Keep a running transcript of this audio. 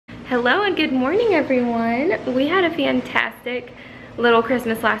Hello and good morning, everyone. We had a fantastic little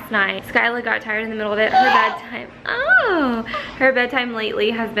Christmas last night. Skyla got tired in the middle of it. Her bedtime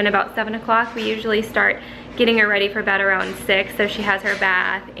lately has been about 7 o'clock. We usually start getting her ready for bed around 6, so she has her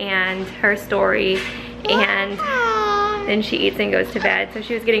bath and her story, and then she eats and goes to bed. So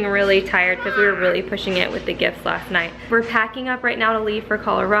she was getting really tired because we were really pushing it with the gifts last night. We're packing up right now to leave for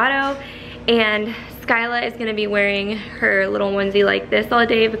Colorado, and Skyla is gonna be wearing her little onesie like this all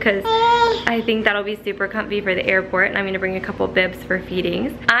day because I think that'll be super comfy for the airport, and I'm gonna bring a couple bibs for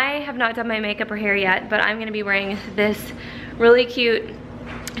feedings. I have not done my makeup or hair yet, but I'm gonna be wearing this really cute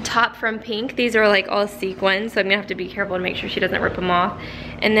top from Pink. These are like all sequins, so I'm gonna have to be careful to make sure she doesn't rip them off.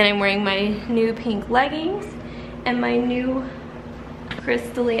 And then I'm wearing my new pink leggings and my new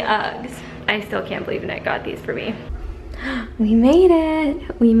crystally Uggs. I still can't believe Nick got these for me. We made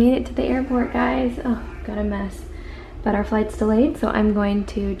it. We made it to the airport, guys. Oh, got a mess. But our flight's delayed, so I'm going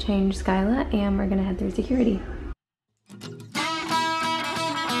to change Skyla and we're gonna head through security.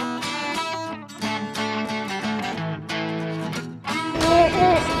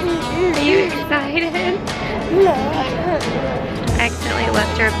 Are you excited? No. I accidentally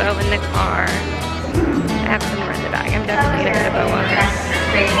left her bow in the car. I have some more in the bag. I'm definitely gonna put a bow on her.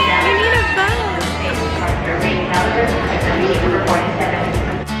 You need a bow.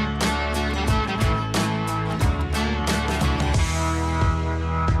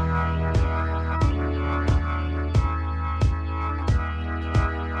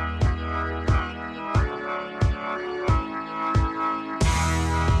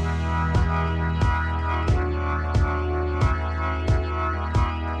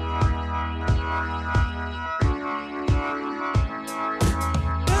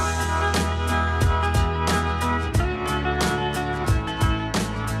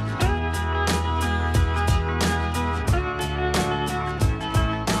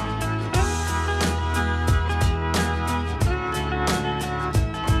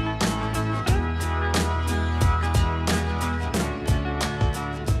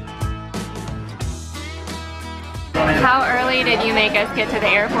 How early did you make us get to the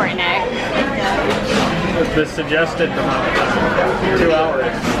airport, Nick? The suggested amount of time, 2 hours.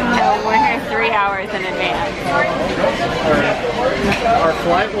 No, we're here 3 hours in advance. Our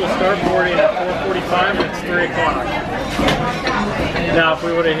flight will start boarding at 4:45, it's 3 o'clock. Now if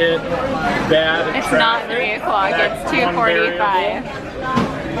we would have hit bad It's traffic, not 3 o'clock, it's 2:45.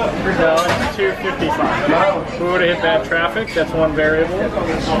 No, it's 2:55. If we would have hit bad traffic, that's one variable.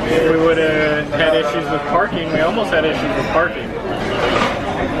 If we would have had issues with parking, we almost had issues with parking.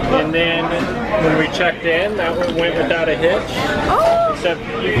 And then when we checked in, that went without a hitch. Oh. Except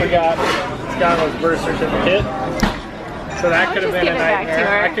you forgot Skyla's birth certificate. So that could have been a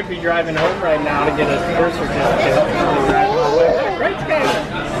nightmare. I could be driving home right now to get a birth certificate. Right, Skyla?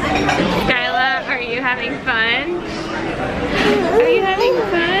 Skyla, are you having fun? Are you having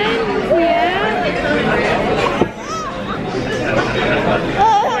fun? Yeah?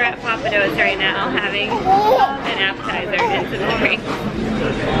 We're at Papado's right now having an appetizer and some drinks.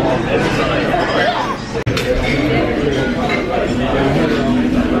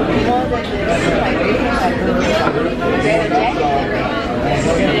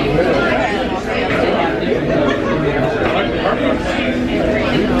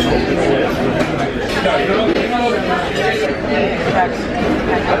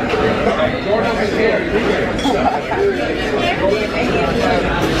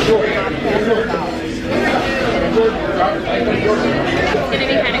 It's gonna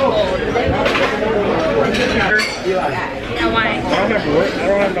be kind of cold. Yeah, why? I don't have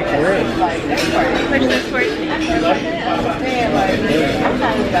enough room. Push this towards me.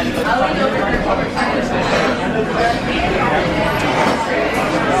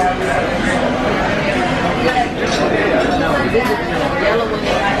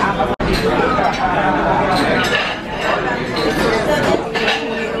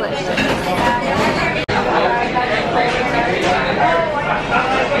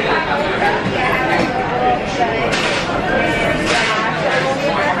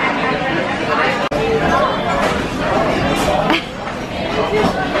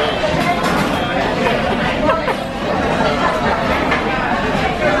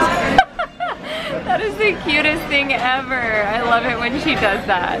 Cutest thing ever. I love it when she does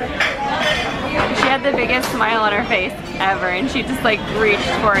that. She had the biggest smile on her face ever, and she just like reached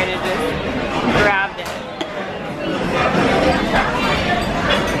for it and just grabbed it.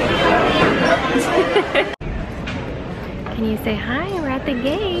 Can you say hi? We're at the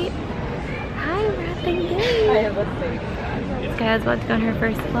gate. Hi, we're at the gate. I have a thing. Skyla's about to go on her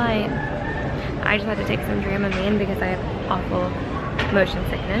first flight. I just had to take some Dramamine because I have awful motion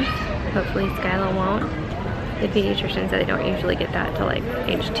sickness. Hopefully Skyla won't. The pediatrician said they don't usually get that till like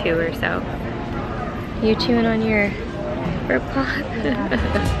age 2 or so. You chewing on your burp cloth?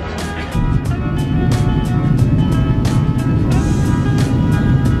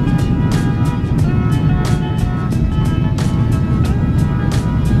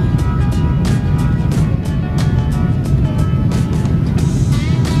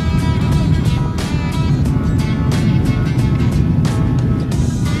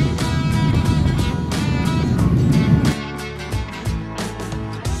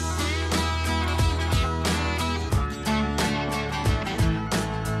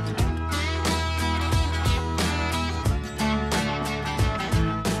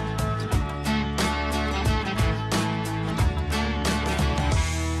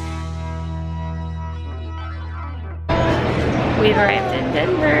 We've arrived in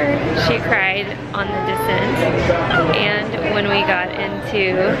Denver. She cried on the descent, and when we got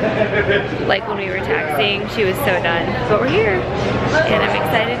into, like when we were taxiing, she was so done. But we're here, and I'm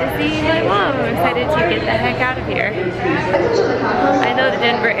excited to see my mom. I'm excited to get the heck out of here. I know the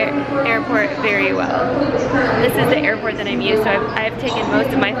Denver airport very well. This is the airport that I'm used to. I've taken most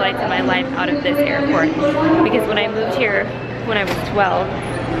of my flights in my life out of this airport, because when I moved here when I was 12,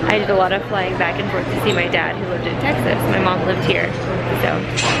 I did a lot of flying back and forth to see my dad who lived in Texas. My mom lived here. So,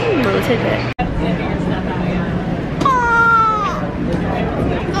 a little tidbit.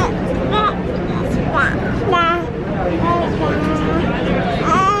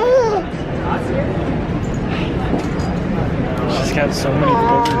 She's got so many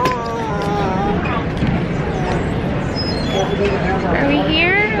boogers. Are we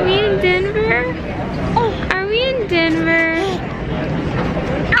here? Are we in Denver? Are we in Denver?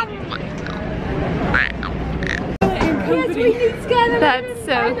 That's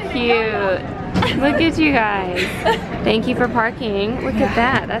so cute. Look at you guys. Thank you for parking. Look at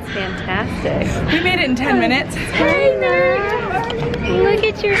that. That's fantastic. We made it in 10 minutes. Hi, look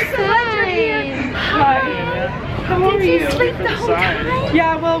at your sign. How are you? Did you sleep the whole time?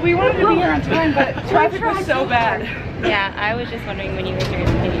 Yeah, well, we wanted to be here on time, but traffic was so bad. Yeah, I was just wondering when you were here.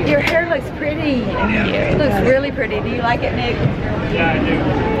 Your hair looks pretty. It looks really pretty. Do you like it, Nick? Yeah, I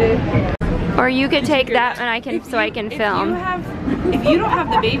do. Or you could take that and I can, so I can film. If you don't have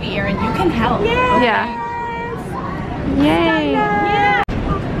the baby, Aaryn, you can help. Yeah. Yay. Yeah.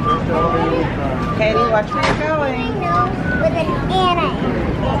 Katie, watch where you're going. With an Anna.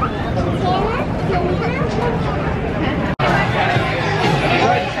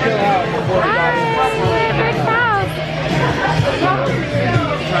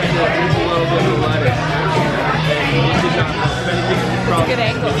 Good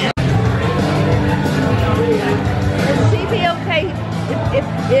angle. Will she be okay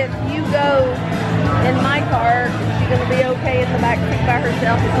if you go in my car? Is she going to be okay in the back seat by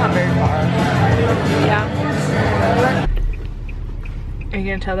herself? It's not very far. Yeah. Are you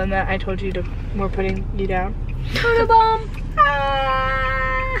going to tell them that I told you we're putting you down?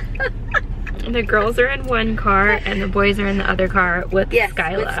 The girls are in one car and the boys are in the other car with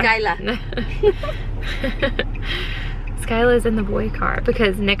Skyla. With Skyla. Skyla's in the boy car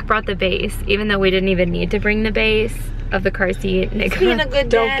because Nick brought the base, even though we didn't even need to bring the base of the car seat. Nick being a good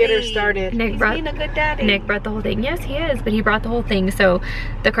daddy. Don't get her started. Nick being a good daddy. Nick brought the whole thing. Yes, he is, but he brought the whole thing, so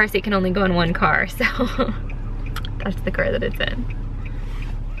the car seat can only go in one car. So that's the car that it's in.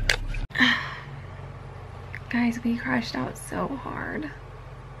 Guys, we crashed out so hard.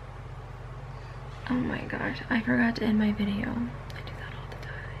 Oh my gosh, I forgot to end my video. I do that all the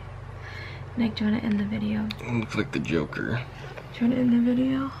time. Nick, do you want to end the video? I look like the Joker. Do you want to end the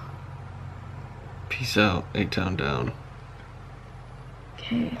video? Peace out, A-Town down.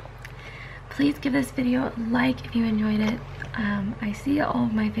 Okay. Please give this video a like if you enjoyed it. I see all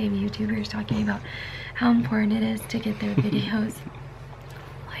of my favorite YouTubers talking about how important it is to get their videos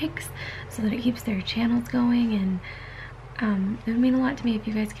likes so that it keeps their channels going, and it would mean a lot to me if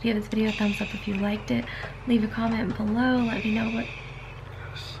you guys could give this video a thumbs up if you liked it. Leave a comment below, let me know what...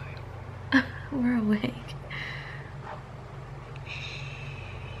 We're awake.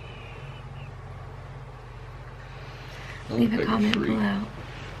 Leave a comment below.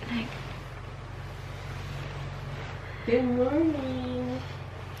 Nick. Good morning.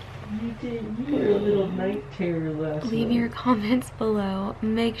 You were a little night terror last night. Leave your comments below.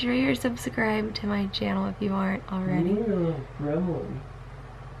 Make sure you're subscribed to my channel if you aren't already. You were a little gremlin.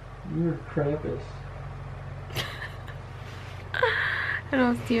 You were Krampus. And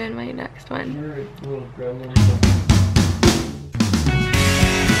I'll see you in my next one. You were a little gremlin.